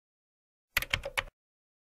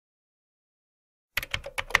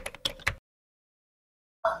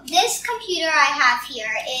this computer I have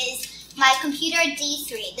here is my computer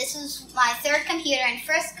D3. This is my third computer and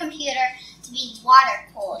first computer to be water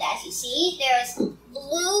cooled. As you see, there's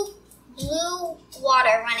blue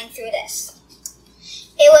water running through this.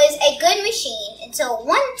 It was a good machine until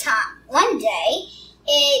one day,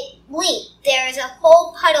 it leaked. There was a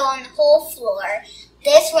whole puddle on the whole floor.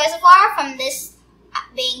 This reservoir from this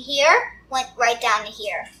being here went right down to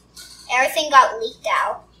here. Everything got leaked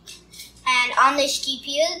out. And on this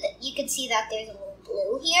GPU, you can see that there's a little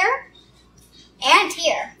blue here and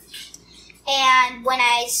here. And when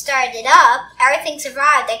I started it up, everything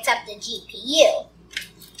survived except the GPU.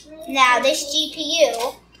 Now this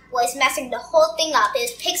GPU was messing the whole thing up.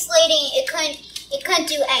 It was pixelating. It couldn't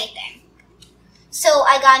do anything. So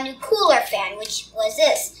I got a new cooler fan, which was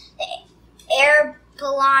this, the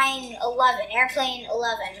Airplane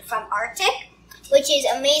 11 from Arctic, which is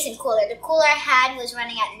amazing cooler. The cooler I had was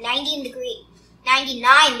running at 99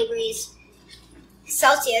 degrees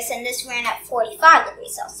Celsius, and this ran at 45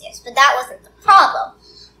 degrees Celsius. But that wasn't the problem.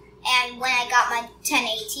 And when I got my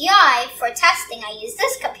 1080 Ti for testing, I used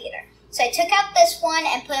this computer. So I took out this one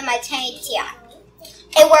and put in my 1080 Ti.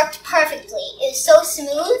 It worked perfectly. It was so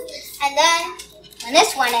smooth. And then when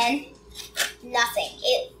this went in, nothing.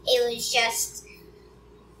 It was just,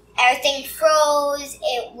 everything froze.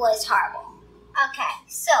 It was horrible. Okay,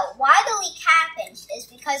 so why the leak happened is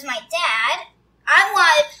because my dad, I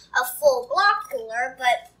wanted a full block cooler,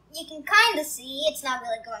 but you can kind of see it's not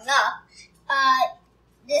really going up.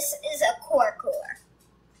 This is a core cooler.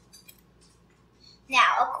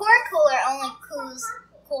 Now, a core cooler only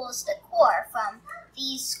cools the core from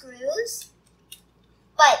these screws,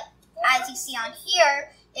 but as you see on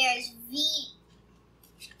here, there's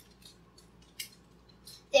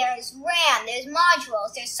RAM, there's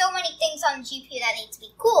modules, there's so many things on the GPU that need to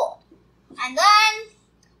be cooled. And then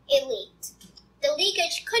it leaked. The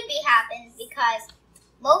leakage could be happened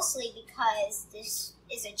mostly because this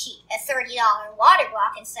is a $30 water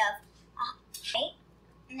block instead of, okay.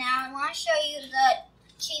 Now I want to show you the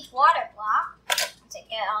cheap water block. Once I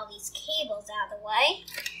get all these cables out of the way.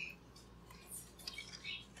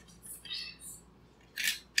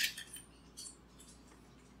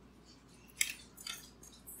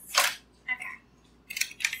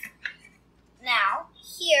 Now,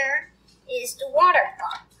 here is the water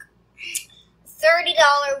block.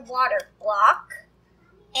 $30 water block.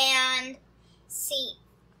 And see,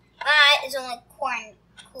 that is only cooling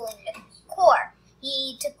the core. You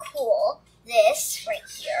need to cool this right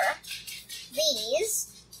here,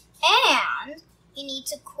 these, and you need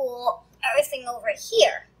to cool everything over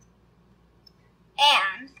here.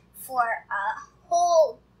 And for a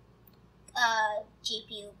whole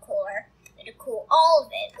GPU cooler, to cool all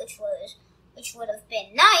of it, which would have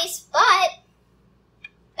been nice, but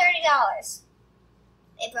 $30.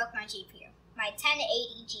 It broke my GPU, my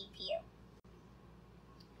 1080 GPU.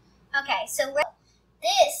 Okay, so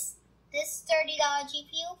this $30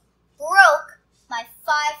 GPU broke my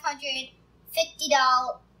 $550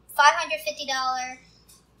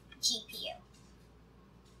 GPU.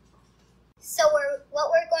 So what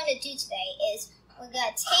we're going to do today is we're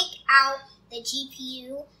going to take out the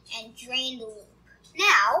GPU and drain the loop.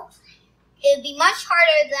 Now, it would be much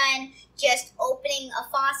harder than just opening a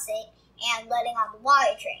faucet and letting on the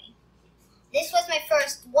water drain. This was my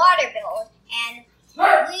first water build, and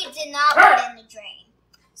we did not put in the drain.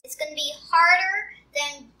 It's going to be harder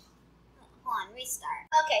than, hold on, restart.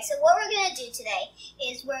 Okay, so what we're going to do today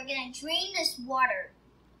is we're going to drain this water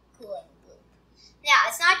cooling loop. Now,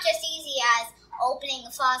 it's not just easy as opening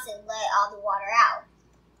a faucet and let all the water out.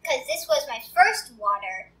 Because this was my first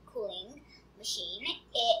water cooling machine,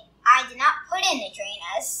 I did not put in the drain.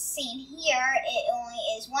 As seen here, it only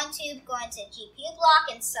is one tube going to the GPU block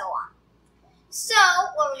and so on. So,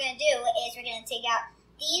 what we're going to do is we're going to take out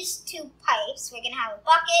these two pipes. We're going to have a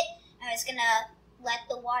bucket, and it's going to let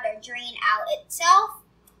the water drain out itself.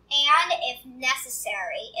 And if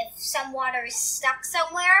necessary, if some water is stuck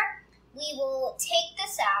somewhere, we will take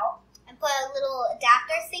this out and put a little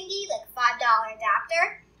adapter thingy, like a $5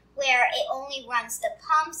 adapter, where it only runs the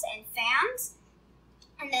pumps and fans.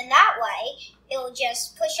 And then that way, it will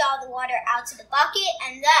just push all the water out to the bucket,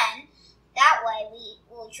 and then that way we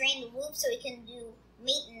will drain the loop so we can do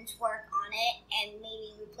maintenance work on it and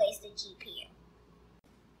maybe replace the GPU.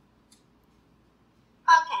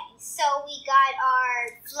 Okay, so we got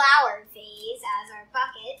our flower vase as our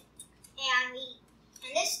bucket, and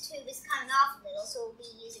this tube is coming off a little, so we'll be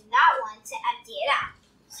using that one to empty it out.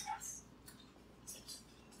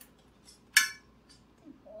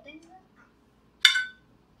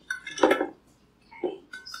 Okay,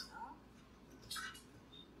 so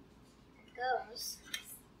it goes.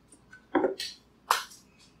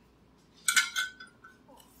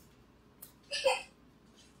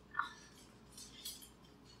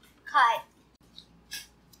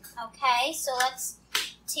 Okay, so let's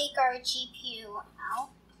take our GPU out.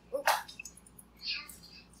 Ooh.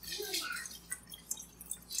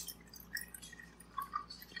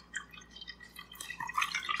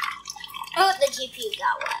 Oh, the GPU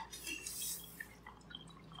got wet.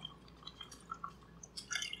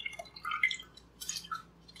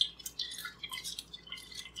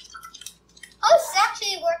 Oh, it's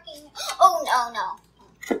actually working. Oh, no.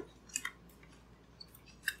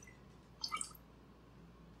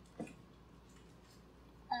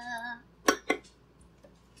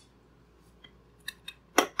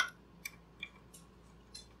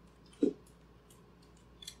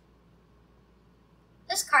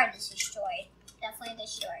 This card is destroyed. Definitely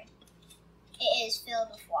destroyed. It is filled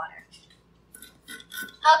with water.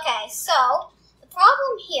 Okay, so the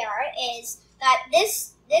problem here is that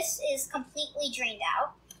this is completely drained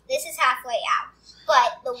out. This is halfway out.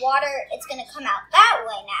 But the water, it's going to come out that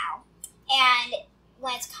way now. And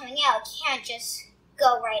when it's coming out, it can't just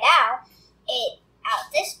go right out.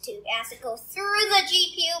 Out this tube. It has to go through the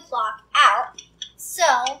GPU block out. So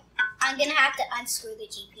I'm going to have to unscrew the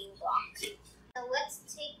GPU block. So let's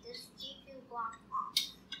take this GPU block off.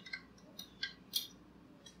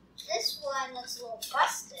 This one looks a little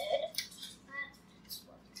busted.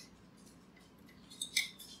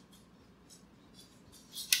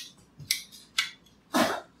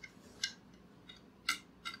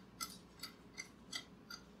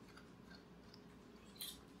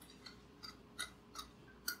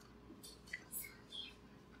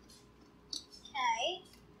 Okay,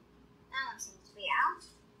 that one seems to be out.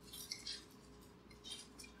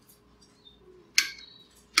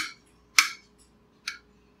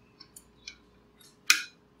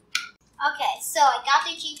 Okay, so I got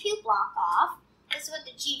the GPU block off. This is what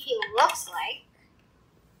the GPU looks like.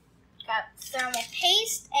 Got thermal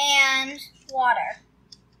paste and water.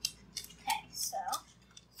 Okay, so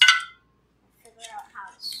figure out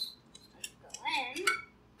how this is going to go in.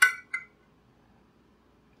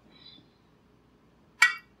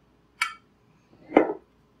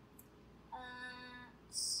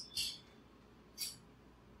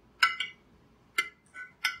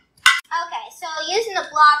 Okay, so using the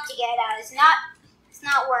block to get it out is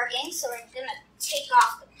not working, so we're gonna take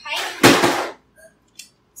off the pipe.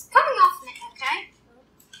 It's coming off now, okay?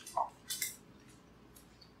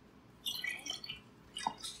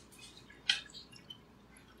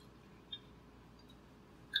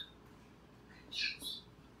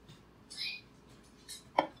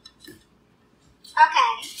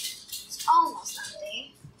 Okay, it's almost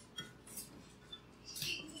empty.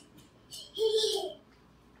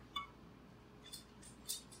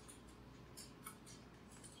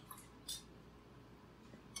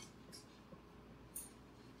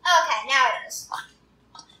 Okay, now it is.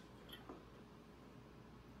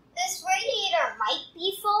 This radiator might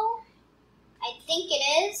be full. I think it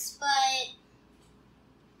is, but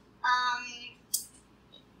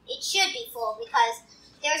it should be full because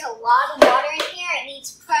there's a lot of water in here. It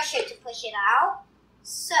needs pressure to push it out.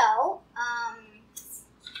 So,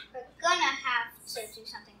 we're gonna have to do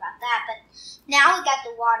something about that. But now we got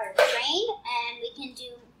the water drained, and we can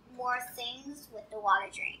do more things with the water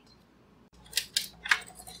drained.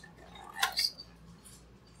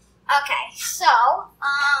 Okay, so,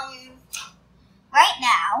 right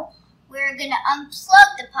now, we're gonna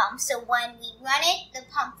unplug the pump, so when we run it, the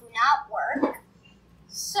pump will not work.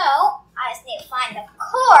 So, I just need to find the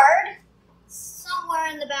cord somewhere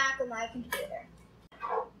in the back of my computer.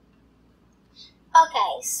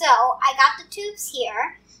 Okay, so, I got the tubes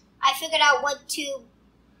here. I figured out what tube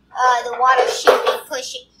the water should be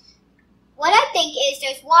pushing. What I think is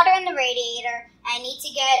there's water in the radiator, and I need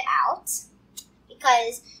to get it out.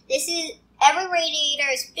 Because every radiator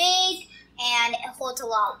is big and it holds a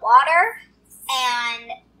lot of water,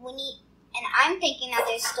 and I'm thinking that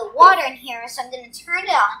there's still water in here, so I'm going to turn it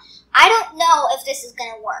on. I don't know if this is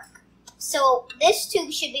going to work. So this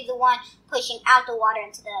tube should be the one pushing out the water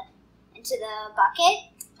into the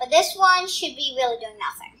bucket, but this one should be really doing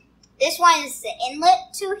nothing. This one is the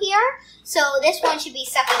inlet to here, so this one should be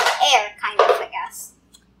sucking the air, kind of, I guess.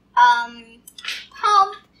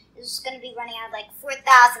 Pump is going to be running at like 4,000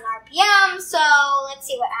 RPM, so let's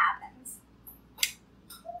see what happens.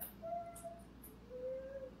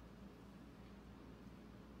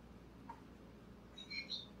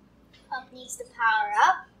 Pump needs to power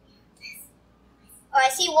up. Oh, I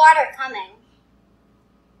see water coming.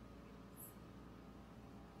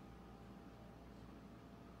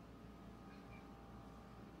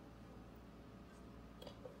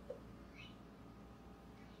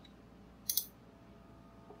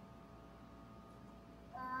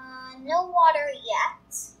 No water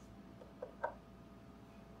yet.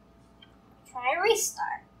 and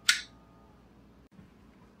restart.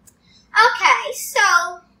 Okay, so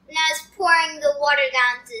now it's pouring the water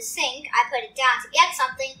down to the sink. I put it down to get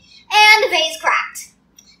something, and the vase cracked.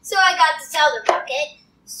 So I got this other bucket.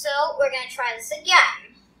 So we're going to try this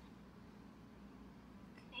again.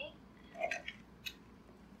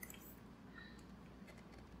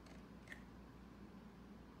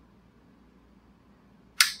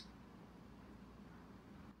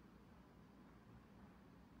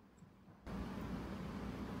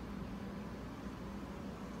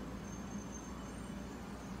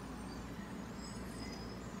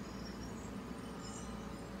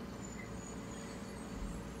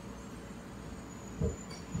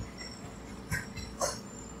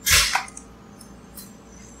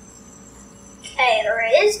 Okay,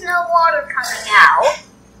 there is no water coming out.